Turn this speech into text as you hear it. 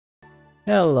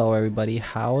Hello everybody,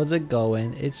 how is it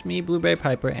going? It's me, Blueberry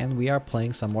Piper, and we are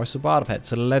playing some more Pet.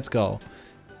 So let's go.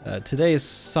 Today is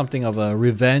something of a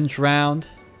revenge round.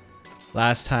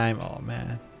 Last time, oh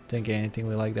man, didn't get anything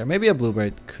we like there. Maybe a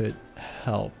Bluebird could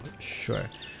help, sure.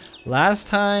 Last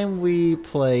time we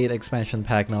played expansion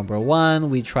pack number 1,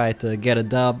 we tried to get a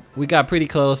dub. We got pretty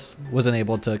close, wasn't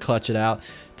able to clutch it out.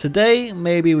 Today,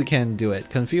 maybe we can do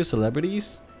it. Confused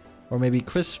celebrities? Or maybe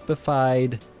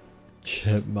crispified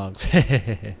chipmunks.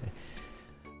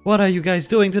 What are you guys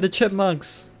doing to the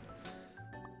chipmunks?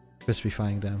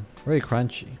 Crispifying them. Very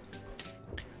crunchy.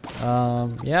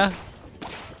 Yeah.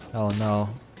 Oh no.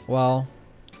 Well,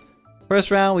 first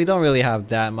round we don't really have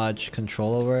that much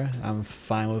control over. I'm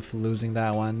fine with losing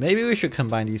that one. Maybe we should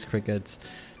combine these crickets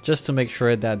just to make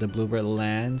sure that the Bluebird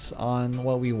lands on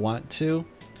what we want to.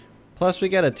 Plus we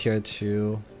get a tier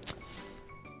 2.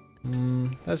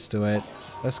 Let's do it.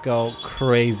 Let's go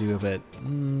crazy with it.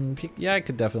 Yeah, I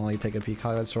could definitely take a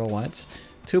peacock. Let's roll once.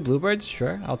 2 bluebirds?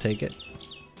 Sure, I'll take it.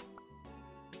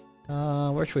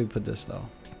 Where should we put this though?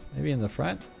 Maybe in the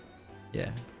front?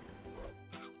 Yeah.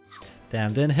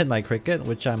 Damn, didn't hit my cricket,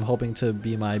 which I'm hoping to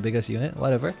be my biggest unit.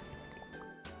 Whatever.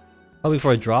 Hoping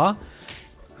for a draw?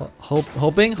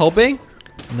 Hoping?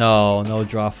 No, no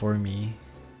draw for me.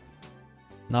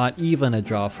 Not even a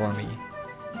draw for me.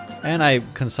 And I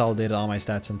consolidated all my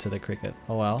stats into the cricket.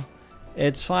 Oh well.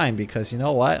 It's fine because you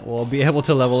know what? We'll be able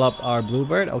to level up our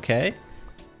bluebird. Okay.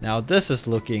 Now this is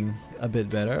looking a bit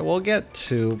better. We'll get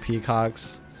 2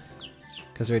 peacocks.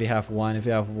 Because we already have 1. If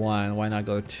you have 1, why not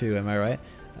go 2? Am I right?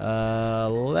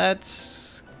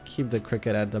 Let's keep the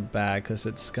cricket at the back because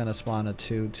it's gonna spawn a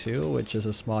 2-2, which is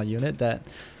a small unit that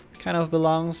kind of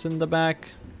belongs in the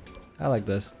back. I like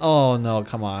this. Oh no,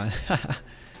 come on.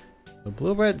 The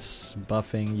bluebird's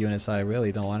buffing units I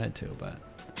really don't want it to, but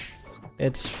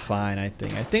it's fine, I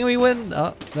think. I think we win.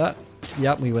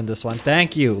 Yep, we win this one.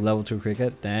 Thank you, level 2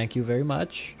 cricket. Thank you very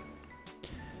much.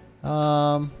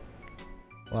 Well,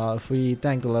 if we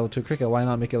thank the level 2 cricket, why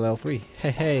not make it level 3?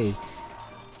 Hey.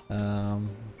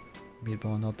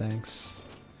 Meatball, no thanks.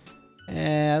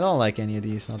 I don't like any of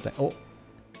these. No thanks. Oh.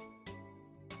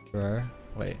 Sure.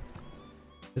 Wait.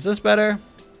 Is this better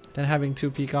than having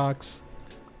 2 peacocks?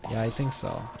 Yeah, I think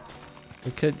so. We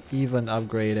could even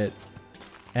upgrade it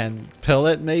and pill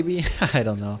it maybe? I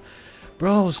don't know.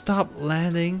 Bro, stop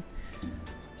landing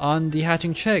on the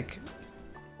hatching chick.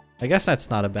 I guess that's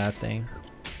not a bad thing.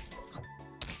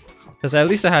 Because at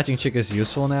least the hatching chick is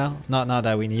useful now. Not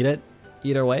that we need it.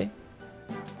 Either way.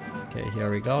 Okay, here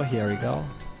we go.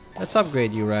 Let's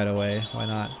upgrade you right away. Why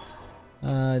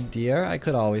not? Deer. I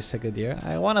could always take a deer.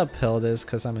 I want to pill this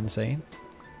because I'm insane.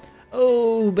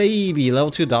 Oh baby,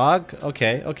 level 2 dog.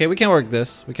 Okay, we can work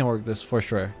this. We can work this for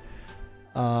sure.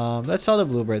 Let's sell the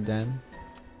bluebird then.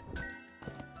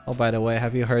 Oh, by the way,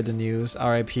 have you heard the news?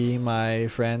 RIP my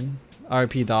friend,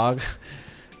 RIP dog.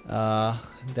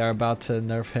 They're about to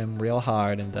nerf him real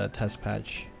hard in the test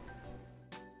patch.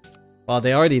 Well,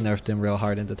 they already nerfed him real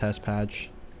hard in the test patch.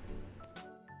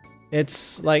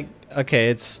 It's like,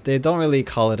 okay, they don't really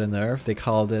call it a nerf, they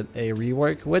called it a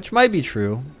rework, which might be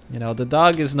true. You know, the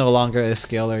dog is no longer a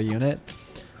scalar unit.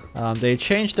 They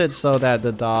changed it so that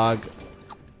the dog's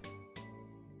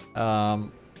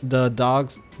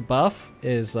buff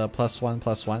is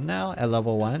 +1/+1 now at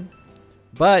level 1.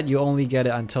 But you only get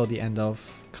it until the end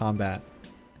of combat.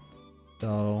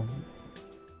 So,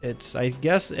 it's, I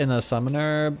guess in a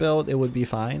summoner build it would be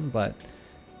fine, but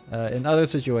in other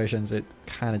situations, it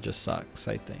kind of just sucks,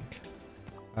 I think.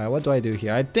 Alright, what do I do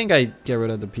here? I think I get rid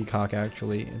of the peacock,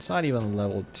 actually. It's not even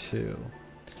level 2.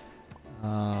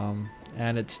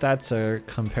 And its stats are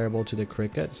comparable to the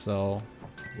cricket, so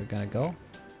we're gonna go.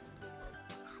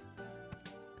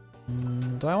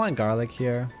 Do I want garlic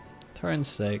here? Turn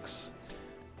 6.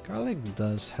 Garlic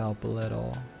does help a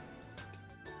little.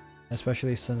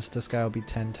 Especially since this guy will be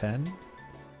 10-10.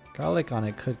 Garlic on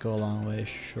it could go a long way,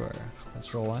 sure.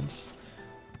 Let's roll once.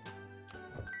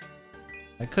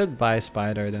 I could buy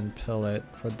spider, then pill it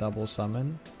for double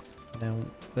summon.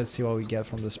 Then let's see what we get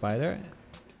from the spider.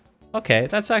 Okay,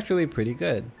 that's actually pretty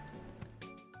good.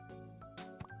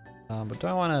 But do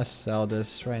I want to sell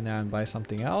this right now and buy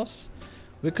something else?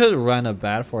 We could run a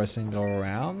bat for a single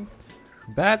round.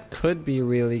 Bat could be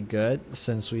really good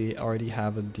since we already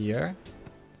have a deer.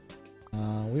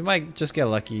 We might just get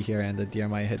lucky here and the deer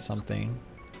might hit something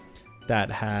that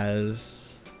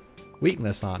has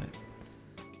weakness on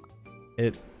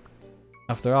it.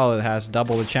 After all, it has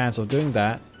double the chance of doing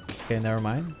that. Okay, never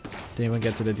mind. Didn't even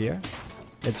get to the deer.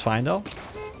 It's fine though.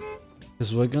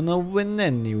 Because we're gonna win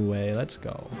anyway. Let's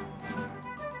go.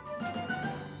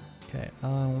 Okay,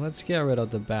 let's get rid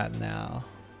of the bat now.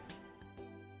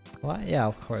 What? Yeah,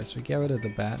 of course. We get rid of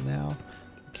the bat now.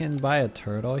 We can buy a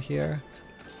turtle here.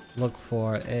 Look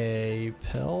for a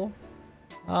pill.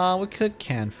 We could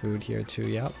can food here too,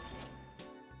 yep.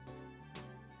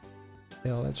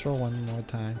 Yeah, let's roll one more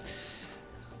time.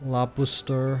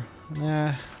 Lobster.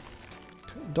 Nah.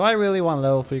 Do I really want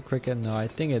level 3 cricket? No, I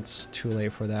think it's too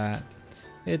late for that.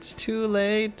 It's too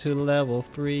late to level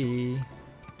 3.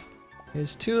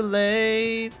 It's too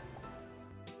late.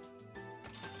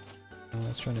 Oh,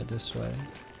 let's run it this way.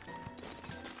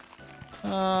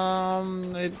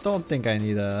 I don't think I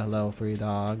need a level 3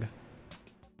 dog.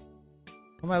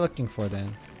 What am I looking for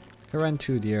then? I could run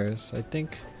 2 deers. I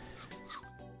think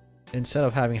instead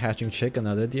of having hatching chick,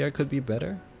 another deer could be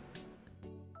better.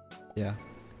 Yeah.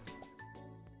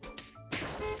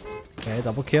 Okay,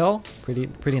 double kill.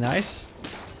 Pretty nice.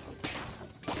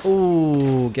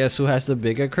 Ooh, guess who has the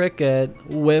bigger cricket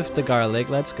with the garlic?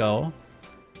 Let's go.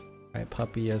 Alright,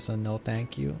 puppy is a no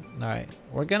thank you. Alright,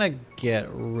 we're gonna get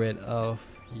rid of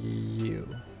you.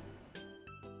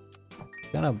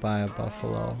 Gonna buy a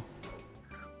buffalo.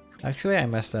 Actually, I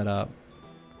messed that up.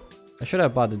 I should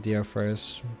have bought the deer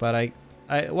first, but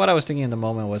what I was thinking in the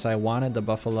moment was I wanted the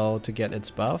buffalo to get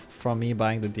its buff from me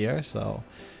buying the deer, so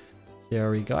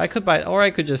here we go. I could buy, or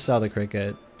I could just sell the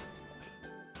cricket.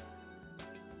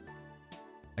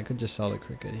 I could just sell the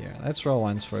cricket here. Let's roll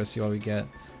once first, see what we get.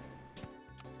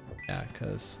 Yeah,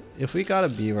 because if we got a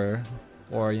beaver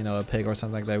or, you know, a pig or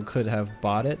something like that, we could have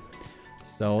bought it,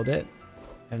 sold it,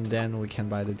 and then we can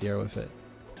buy the deer with it.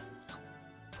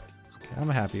 Okay, I'm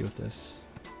happy with this.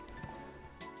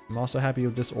 I'm also happy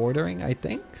with this ordering, I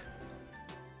think.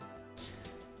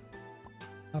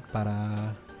 Okay.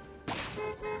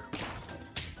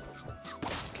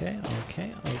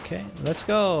 Let's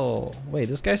go. Wait,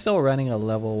 this guy's still running a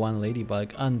level 1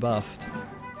 ladybug, unbuffed.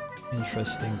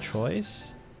 Interesting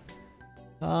choice.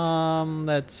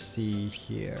 Let's see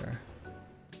here.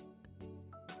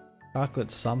 Chocolate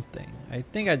something. I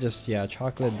think I just, yeah,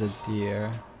 chocolate the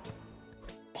deer.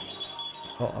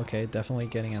 Oh, okay, definitely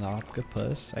getting an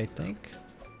octopus, I think.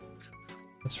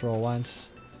 Let's roll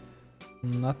once.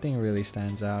 Nothing really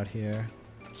stands out here.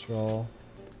 Let's roll.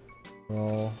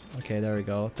 Roll. Okay, there we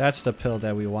go. That's the pill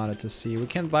that we wanted to see. We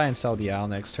can buy and sell the owl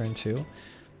next turn too.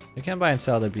 We can buy and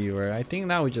sell the beaver. I think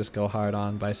now we just go hard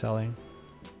on by selling.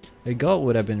 A goat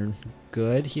would have been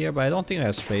good here, but I don't think we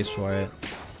have space for it.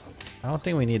 I don't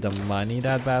think we need the money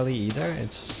that badly either.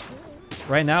 It's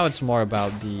right now it's more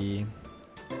about the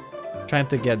trying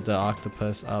to get the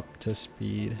octopus up to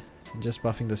speed and just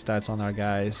buffing the stats on our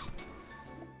guys.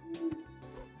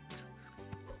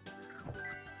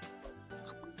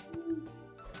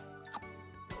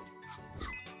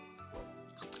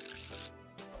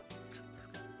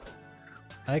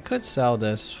 I could sell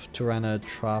this to run a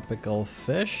tropical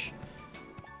fish.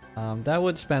 That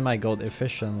would spend my gold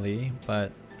efficiently,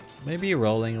 but maybe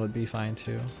rolling would be fine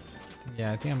too.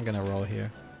 Yeah, I think I'm gonna roll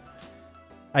here.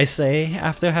 I say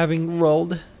after having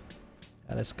rolled.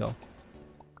 Yeah, let's go.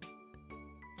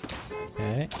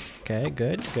 Okay,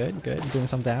 good. Doing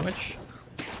some damage.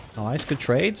 Nice, good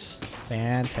trades.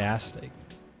 Fantastic.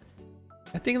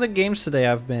 I think the games today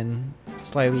have been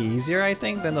slightly easier, I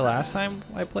think, than the last time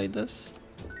I played this.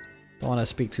 Don't want to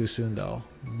speak too soon though.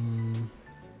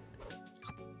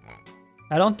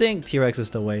 I don't think T-Rex is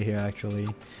the way here actually.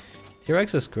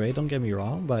 T-Rex is great, don't get me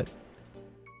wrong, but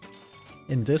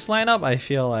in this lineup I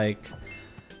feel like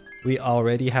we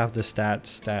already have the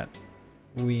stats that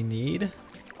we need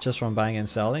just from buying and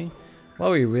selling.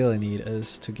 What we really need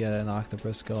is to get an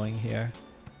octopus going here.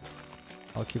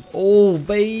 I'll keep— oh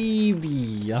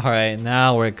baby! Alright,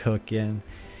 now we're cooking.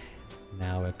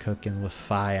 Now we're cooking with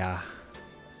fire.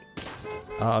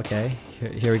 Oh, okay,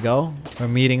 here we go. We're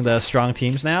meeting the strong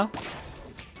teams now.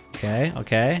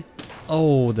 Okay.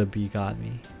 Oh, the bee got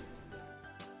me.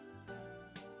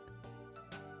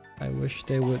 I wish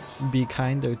they would be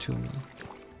kinder to me.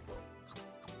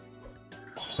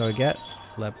 So I get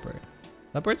leopard.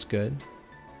 Leopard's good.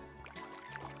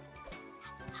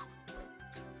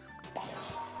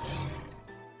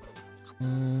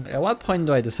 At what point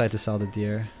do I decide to sell the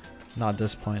deer? Not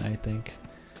this point, I think.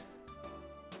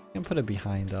 I can put it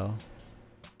behind though.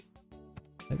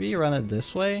 Maybe you run it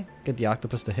this way, get the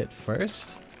octopus to hit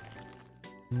first.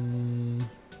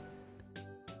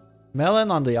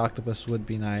 Melon on the octopus would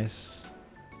be nice,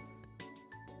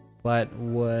 but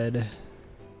would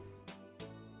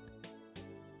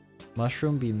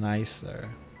mushroom be nicer?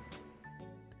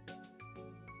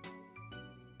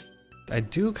 I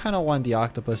do kind of want the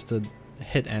octopus to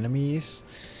hit enemies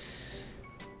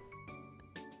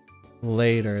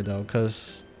later though,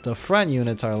 because the front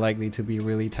units are likely to be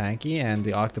really tanky, and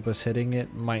the octopus hitting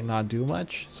it might not do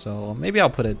much. So maybe I'll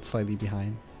put it slightly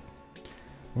behind.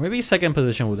 Or maybe second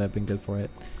position would have been good for it.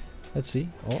 Let's see.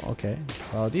 Oh, okay.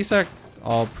 Well, these are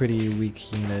all pretty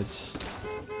weak units.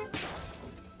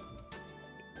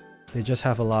 They just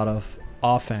have a lot of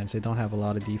offense. They don't have a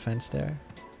lot of defense there.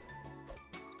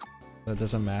 So it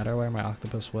doesn't matter where my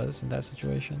octopus was in that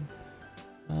situation.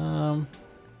 I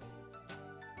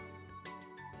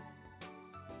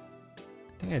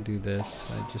think I do this.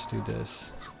 I just do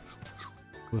this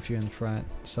with you in front.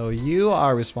 So you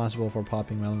are responsible for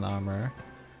popping melon armor.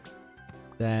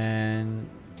 Then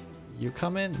you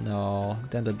come in? No.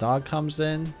 Then the dog comes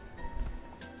in.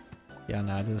 Yeah,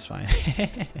 nah, this is fine.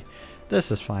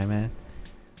 This is fine, man.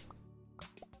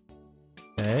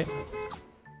 Okay.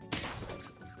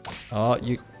 Oh,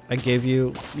 I gave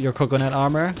you your coconut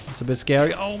armor. It's a bit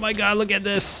scary. Oh my god, look at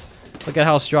this. Look at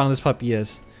how strong this puppy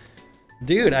is.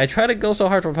 Dude, I tried to go so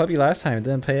hard for puppy last time. It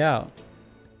didn't pay out.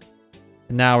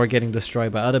 And now we're getting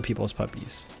destroyed by other people's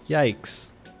puppies. Yikes.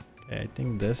 Okay, I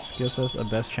think this gives us a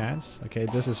best chance. Okay,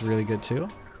 this is really good too.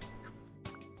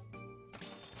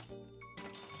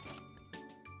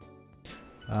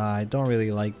 I don't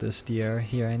really like this deer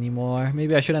here anymore.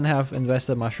 Maybe I shouldn't have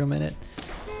invested mushroom in it.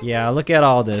 Yeah, look at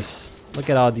all this. Look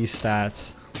at all these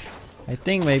stats. I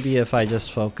think maybe if I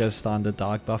just focused on the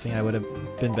dog buffing, I would have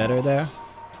been better there.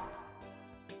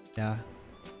 Yeah.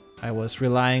 I was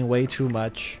relying way too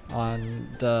much on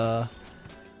the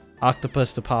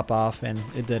octopus to pop off, and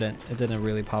it didn't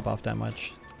really pop off that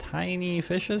much. Tiny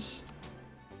fishes.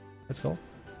 Let's go.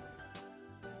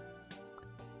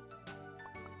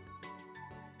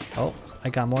 Oh, I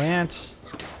got more ants.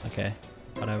 Okay,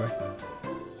 whatever.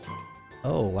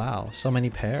 Oh wow, so many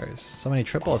pairs. So many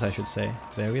triples, I should say.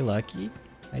 Very lucky,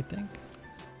 I think.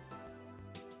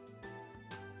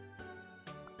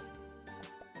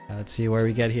 Let's see where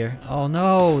we get here. Oh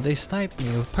no, they sniped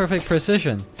me with perfect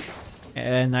precision.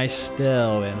 And I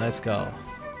still win. Let's go.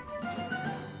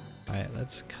 Alright,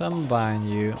 let's combine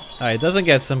you. Alright, it doesn't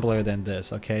get simpler than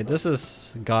this, okay? This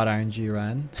is God RNG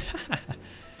run.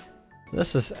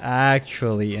 This is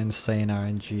actually insane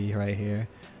RNG right here.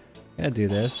 I'm gonna do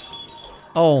this.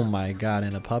 Oh my god,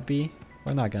 and a puppy?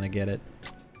 We're not gonna get it.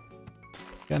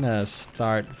 Gonna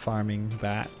start farming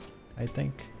bat, I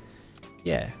think.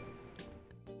 Yeah.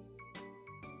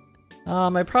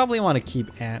 I probably want to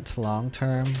keep ant long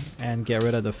term and get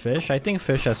rid of the fish. I think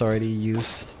fish has already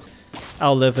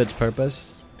outlived its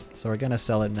purpose. So we're gonna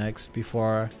sell it next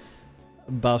before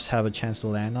buffs have a chance to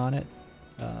land on it.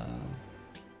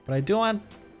 But I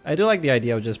do like the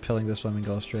idea of just pilling this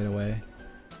flamingo straight away.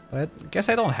 But I guess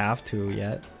I don't have to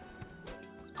yet.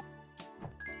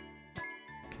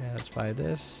 Okay, let's buy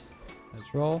this.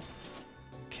 Let's roll.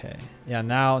 Okay. Yeah,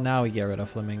 now we get rid of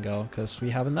flamingo because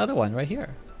we have another one right here.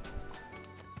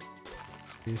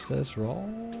 Use this, roll.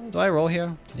 Do I roll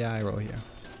here? Yeah, I roll here.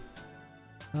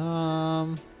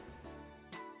 One.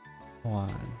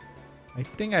 I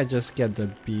think I just get the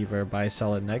beaver by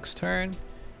sell it next turn.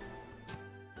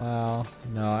 Well,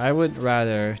 no, I would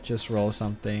rather just roll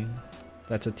something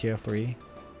that's a tier 3.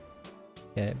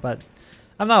 Okay, but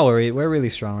I'm not worried. We're really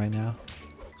strong right now.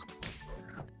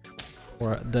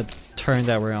 For the turn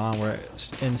that we're on, we're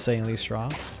insanely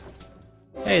strong.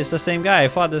 Hey, it's the same guy. I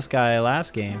fought this guy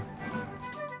last game.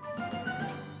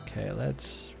 Okay,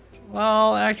 let's...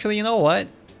 Well, actually, you know what?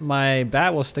 My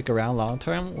bat will stick around long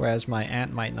term, whereas my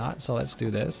ant might not, so let's do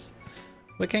this.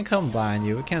 We can combine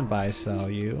you. We can buy sell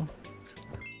you.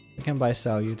 We can buy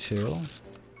sell you too.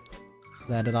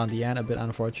 Landed on the ant, a bit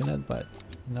unfortunate, but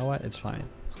you know what? It's fine.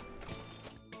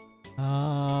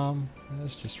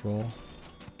 Let's just roll.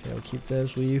 Okay, we'll keep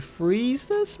this. Will you freeze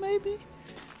this maybe?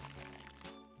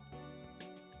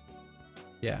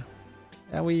 Yeah.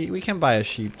 And we can buy a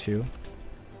sheep too.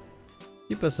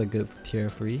 Sheep is a good tier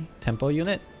 3 tempo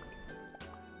unit.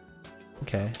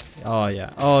 Okay. Oh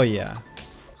yeah. Oh yeah.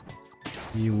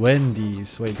 We win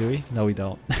these. Wait, do we? No, we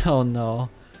don't. Oh no.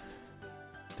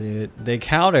 Dude, they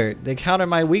countered. They countered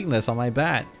my weakness on my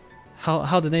bat.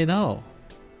 How did they know?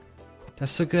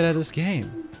 That's so good at this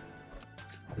game.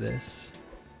 This.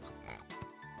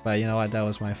 But you know what? That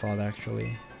was my fault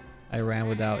actually. I ran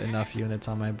without enough units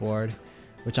on my board,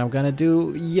 which I'm gonna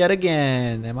do yet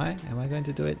again. Am I? Am I going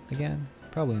to do it again?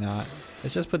 Probably not.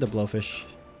 Let's just put the blowfish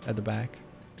at the back.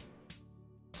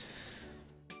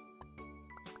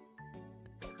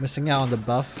 Missing out on the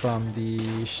buff from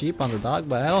the sheep on the dog,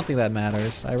 but I don't think that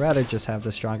matters. I'd rather just have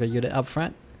the stronger unit up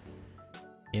front.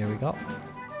 Here we go.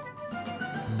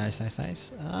 Nice, nice,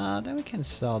 nice. Then we can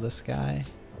sell this guy.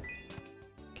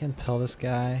 Can pill this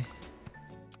guy.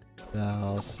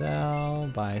 Sell, sell,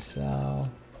 buy, sell.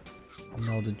 You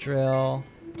know the drill.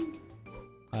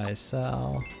 Buy,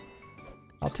 sell.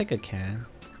 I'll take a can.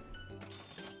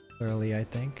 Early, I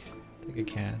think. Take a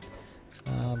can.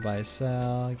 Buy,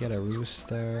 sell. Get a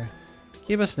rooster.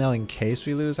 Keep a snail in case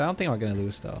we lose. I don't think we're gonna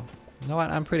lose though. You know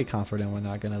what? I'm pretty confident we're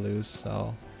not gonna lose,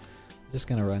 so I'm just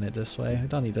gonna run it this way. We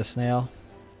don't need the snail.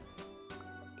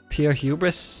 Pure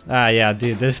hubris. Ah, yeah,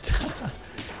 dude. This.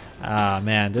 Ah,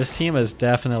 man. This team is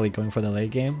definitely going for the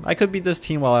late game. I could beat this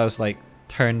team while I was like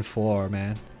turn 4,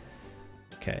 man.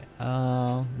 Okay.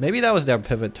 Maybe that was their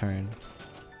pivot turn.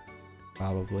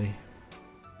 Probably.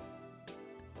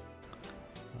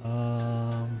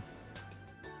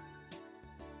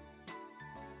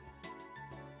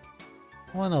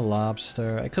 I want a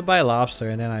lobster. I could buy a lobster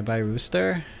and then I buy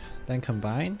rooster, then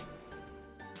combine.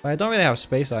 But I don't really have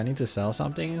space, so I need to sell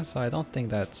something, so I don't think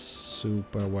that's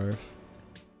super worth.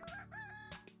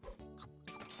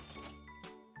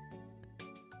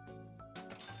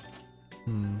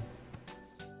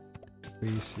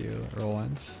 Freeze you, roll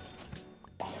once.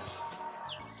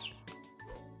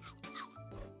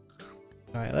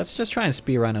 Alright, let's just try and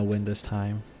speedrun a win this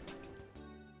time.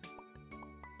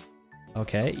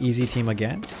 Okay, easy team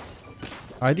again.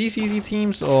 Are these easy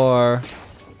teams or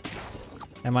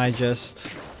am I just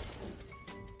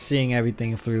seeing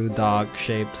everything through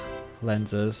dog-shaped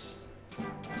lenses?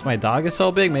 Since my dog is so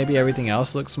big, maybe everything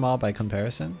else looks small by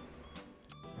comparison.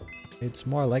 It's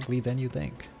more likely than you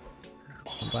think.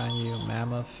 I'm buying you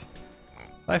mammoth.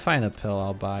 If I find a pill,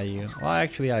 I'll buy you. Well,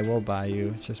 actually, I will buy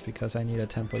you just because I need a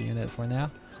tempo unit for now.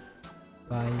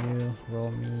 Buy you,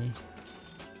 roll me.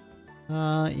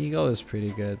 Ego is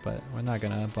pretty good, but we're not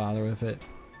gonna bother with it.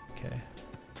 Okay.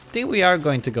 I think we are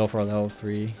going to go for a level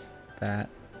 3 bat.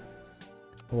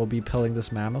 We'll be pilling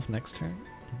this mammoth next turn.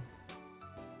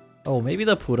 Oh, maybe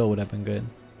the poodle would have been good.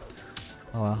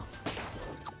 Oh well.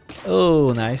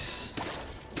 Oh, nice.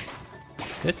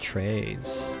 Good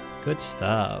trades. Good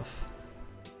stuff.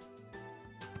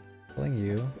 Pulling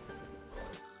you.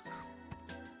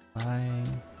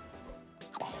 Fine.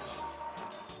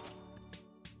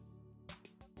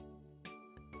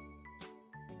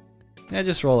 Yeah,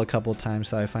 just roll a couple times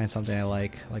so I find something I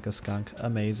like a skunk.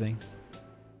 Amazing.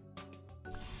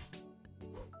 I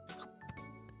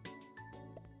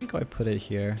think I put it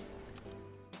here.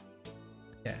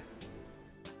 Yeah.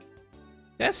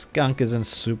 Yeah, skunk isn't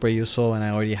super useful when I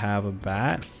already have a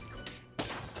bat.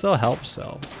 Still helps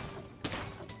though.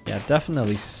 Yeah,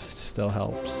 definitely still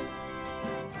helps.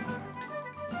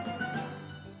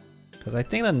 Because I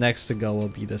think the next to go will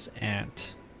be this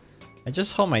ant. I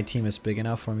just hope my team is big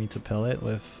enough for me to pill it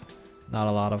with not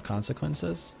a lot of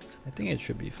consequences. I think it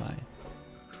should be fine.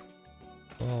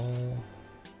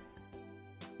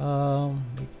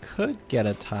 We could get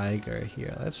a tiger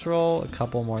here. Let's roll a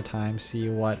couple more times, see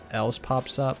what else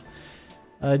pops up.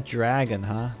 A dragon,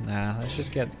 huh? Nah, let's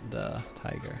just get the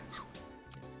tiger.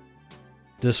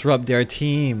 Disrupt their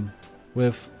team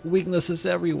with weaknesses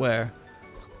everywhere.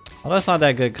 Well, that's not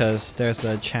that good because there's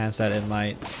a chance that it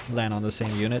might land on the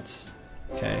same units.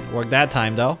 Okay, worked that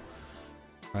time though.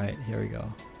 Right, here we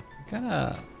go.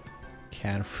 Kinda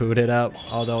can fruit it up,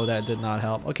 although that did not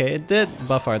help. Okay, it did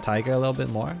buff our tiger a little bit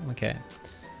more. Okay,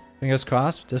 fingers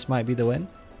crossed, this might be the win.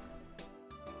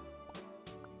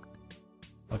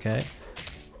 Okay,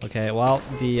 okay, well,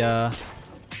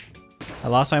 I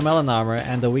lost my melon armor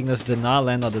and the weakness did not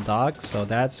land on the dog, so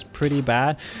that's pretty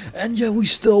bad. And yet we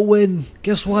still win!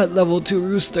 Guess what? Level 2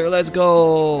 rooster, let's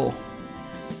go!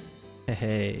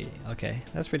 Hey, okay,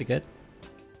 that's pretty good.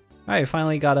 Alright,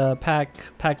 finally got a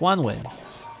pack 1 win.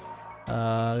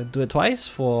 Do it twice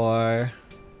for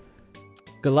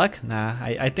good luck? Nah,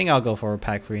 I think I'll go for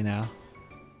pack 3 now.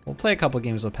 We'll play a couple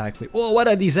games with pack 3. Whoa, what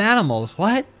are these animals?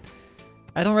 What?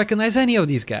 I don't recognize any of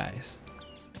these guys.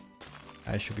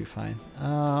 I should be fine.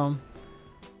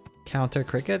 Counter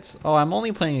crickets? Oh, I'm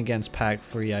only playing against pack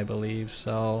 3, I believe,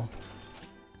 so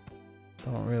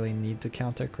don't really need to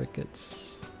counter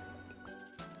crickets.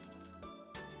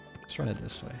 Let's run it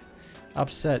this way.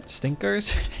 Upset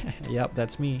stinkers? Yep,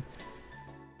 that's me.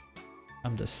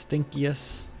 I'm the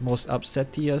stinkiest, most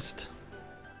upsettiest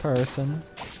person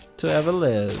to ever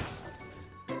live.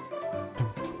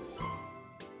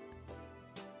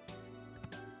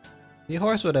 The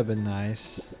horse would have been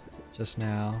nice just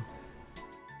now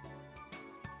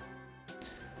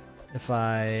if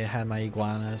I had my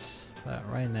iguanas, but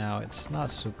right now it's not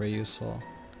super useful.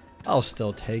 I'll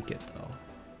still take it though.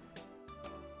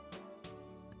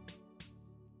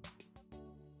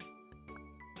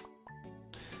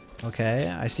 Okay,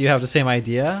 I see you have the same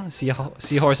idea.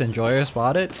 Seahorse enjoyer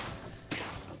spotted.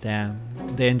 Damn,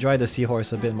 they enjoy the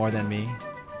seahorse a bit more than me.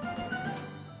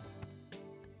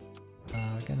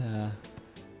 We're gonna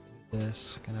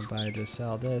I just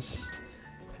sell this?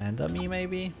 Panda me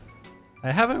maybe?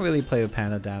 I haven't really played with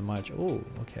Panda that much. Oh,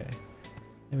 okay.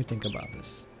 Let me think about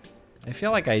this. I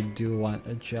feel like I do want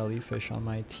a jellyfish on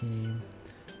my team.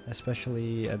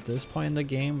 Especially at this point in the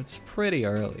game, it's pretty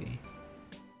early.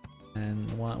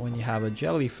 And when you have a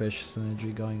jellyfish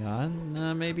synergy going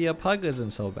on, maybe a pug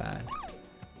isn't so bad.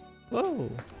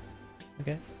 Whoa!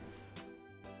 Okay.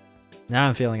 Now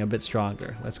I'm feeling a bit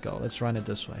stronger. Let's go. Let's run it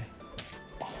this way.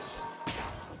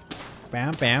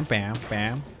 Bam, bam, bam,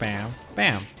 bam, bam,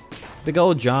 bam. Big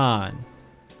old John.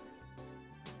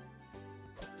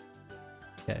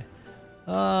 Okay.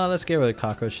 Let's get rid of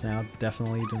cockroach now.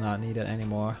 Definitely do not need it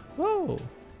anymore. Whoa!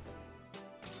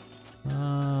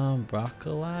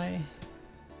 Broccoli?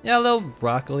 Yeah, a little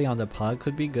broccoli on the pug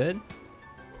could be good.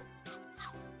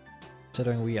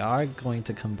 Considering we are going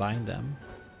to combine them.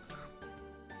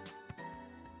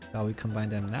 Shall we combine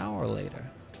them now or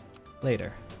later?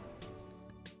 Later.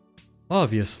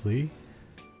 Obviously.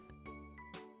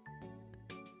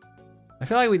 I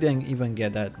feel like we didn't even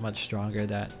get that much stronger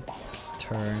that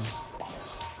turn.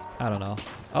 I don't know.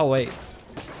 Oh wait.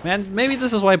 Man, maybe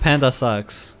this is why Panda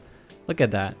sucks. Look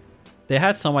at that. They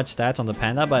had so much stats on the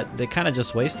Panda, but they kind of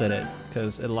just wasted it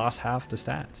because it lost half the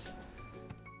stats.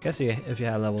 Guess if you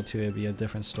had level 2, it'd be a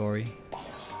different story.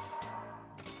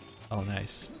 Oh,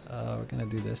 nice. We're gonna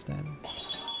do this then.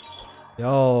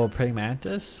 Yo, praying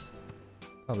mantis?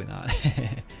 Probably not.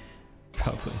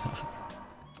 Probably not.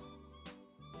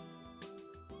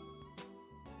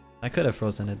 I could have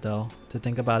frozen it though, to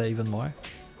think about it even more.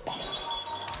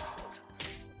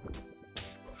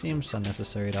 Seems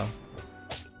unnecessary though.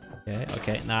 Okay,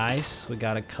 okay, nice. We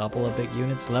got a couple of big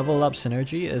units. Level up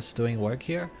synergy is doing work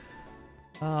here.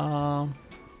 Roll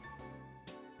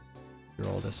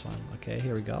this one. Okay,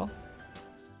 here we go.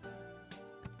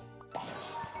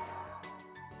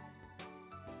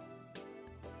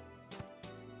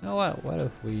 You know what? What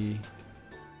if we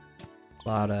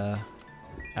bought a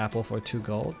apple for 2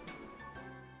 gold?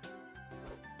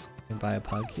 And buy a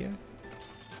pug here?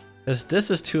 This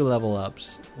is 2 level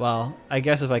ups. Well, I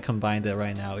guess if I combined it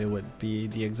right now, it would be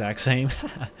the exact same.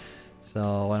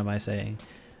 So what am I saying?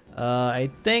 I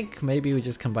think maybe we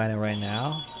just combine it right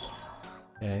now.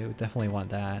 Okay, we definitely want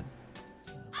that.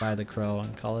 So buy the crow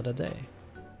and call it a day.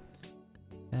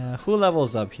 Who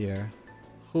levels up here?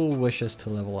 Who wishes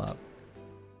to level up?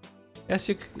 Guess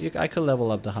I could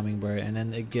level up the hummingbird and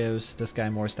then it gives this guy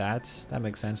more stats. That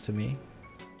makes sense to me.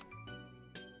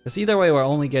 Because either way, we're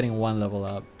only getting 1 level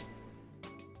up.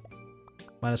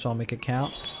 Might as well make it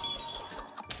count.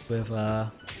 With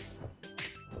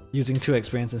using 2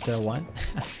 experience instead of 1.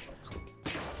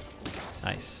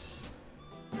 Nice.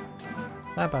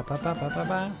 Ba, ba, ba, ba, ba, ba,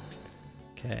 ba.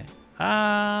 Okay.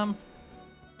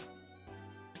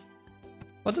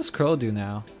 What does crow do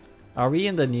now? Are we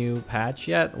in the new patch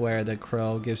yet where the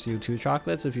crow gives you 2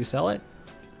 chocolates if you sell it?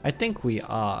 I think we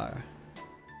are.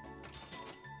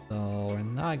 So we're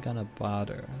not gonna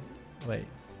bother. Wait.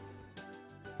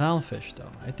 Clownfish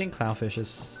though. I think clownfish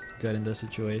is good in this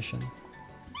situation.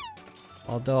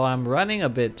 Although I'm running a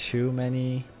bit too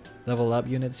many level up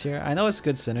units here. I know it's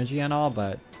good synergy and all,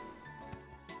 but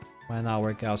might not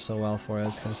work out so well for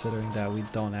us considering that we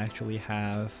don't actually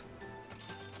have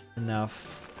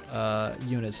enough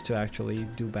units to actually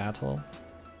do battle.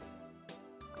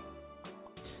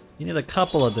 You need a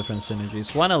couple of different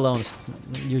synergies. One alone is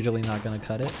usually not gonna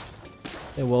cut it.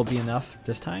 It will be enough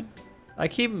this time. I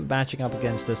keep matching up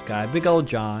against this guy, big old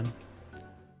John.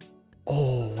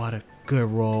 Oh, what a good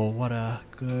roll! What a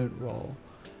good roll.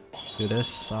 Do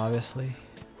this, obviously.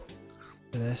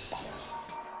 Do this.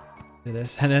 Do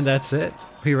this, and then that's it.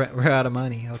 We're out of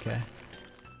money. Okay.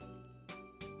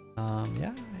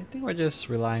 Yeah, I think we're just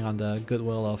relying on the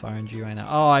goodwill of RNG right now.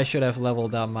 Oh, I should have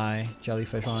leveled up my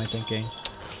jellyfish. What am I thinking?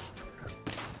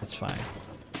 That's fine.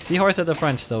 Seahorse at the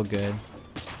front, still good.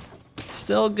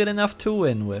 Still good enough to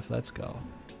win with. Let's go.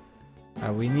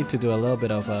 Alright, we need to do a little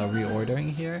bit of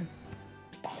reordering here.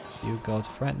 You go to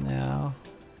front now.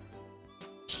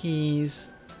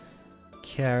 Keys.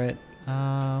 Carrot.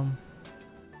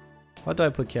 What do I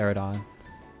put carrot on?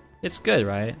 It's good,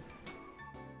 right?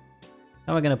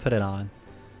 How am I gonna put it on?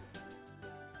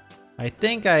 I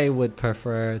think I would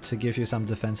prefer to give you some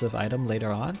defensive item later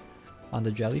on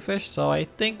the jellyfish, so I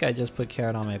think I just put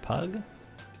carrot on my pug.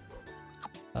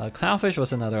 Clownfish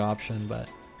was another option, but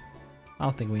I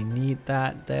don't think we need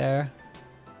that there.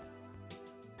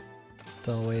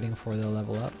 Still waiting for the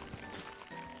level up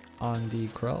on the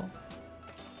crow.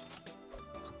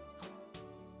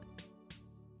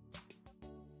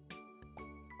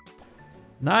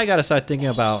 Now I gotta start thinking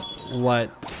about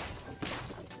what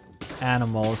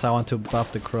animals I want to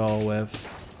buff the crow with.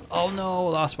 Oh no,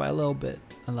 lost by a little bit.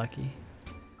 Unlucky.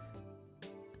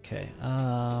 Okay,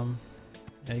 yeah,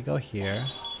 you go here.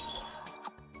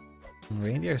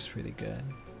 Reindeer is pretty good.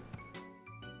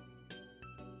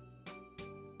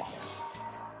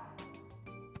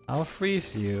 I'll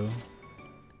freeze you.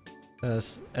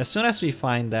 Because as soon as we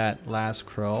find that last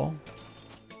crow,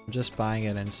 I'm just buying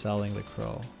it and selling the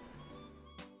crow.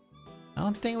 I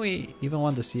don't think we even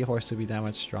want the seahorse to be that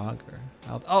much stronger.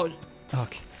 Oh,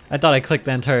 okay. I thought I clicked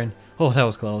then turn. Oh, that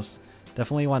was close.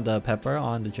 Definitely want the pepper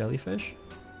on the jellyfish.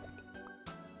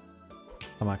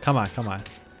 Come on, come on, come on.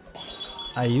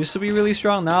 I used to be really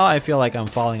strong. Now I feel like I'm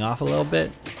falling off a little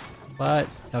bit. But,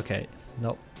 okay.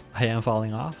 Nope. I am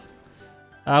falling off.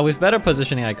 With better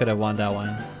positioning, I could have won that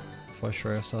one. For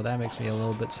sure. So that makes me a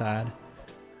little bit sad. I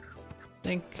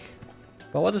think...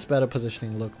 But what does better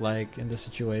positioning look like in this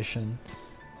situation?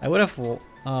 I would have... Oh,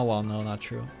 well, no, not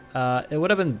true. It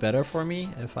would have been better for me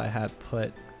if I had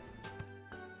put...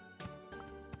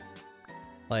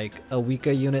 like a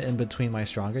weaker unit in between my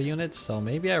stronger units. So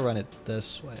maybe I run it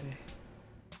this way.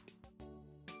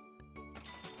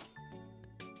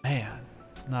 Man,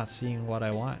 not seeing what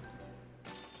I want.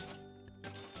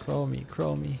 Crow me,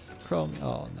 crow me, crow me.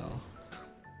 Oh no.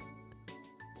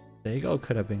 Doggo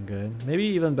could have been good. Maybe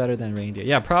even better than reindeer.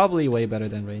 Yeah, probably way better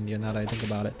than reindeer now that I think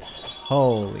about it.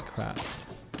 Holy crap.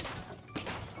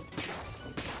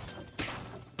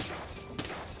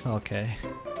 Okay.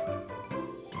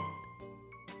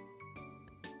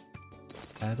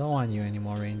 I don't want you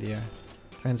anymore, reindeer.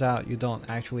 Turns out you don't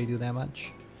actually do that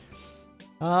much.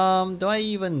 Do I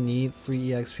even need free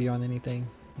EXP on anything?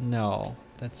 No.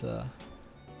 That's a...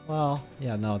 Well,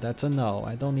 yeah, no, that's a no.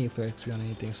 I don't need free EXP on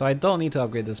anything. So I don't need to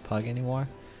upgrade this pug anymore.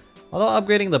 Although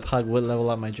upgrading the pug would level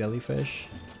up my jellyfish.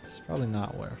 It's probably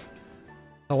not worth.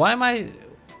 So why am I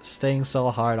staying so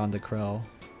hard on the crow?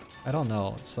 I don't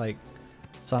know. It's like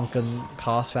sunken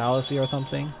cost fallacy or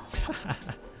something.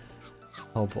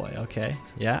 Oh boy, okay.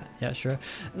 Yeah, yeah, sure.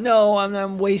 No,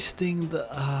 I'm wasting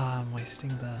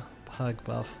the pug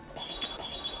buff.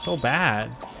 So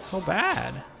bad. So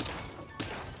bad.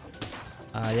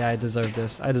 Yeah, I deserve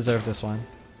this. I deserve this one.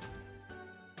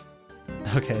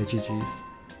 Okay, GG's.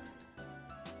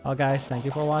 Well guys, thank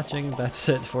you for watching. That's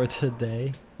it for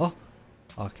today. Oh,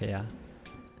 okay, yeah.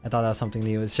 I thought that was something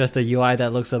new. It's just a UI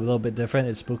that looks a little bit different.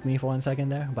 It spooked me for 1 second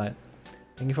there, but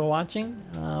thank you for watching.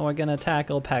 We're gonna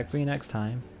tackle Pack 3 next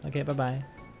time. Okay, bye-bye.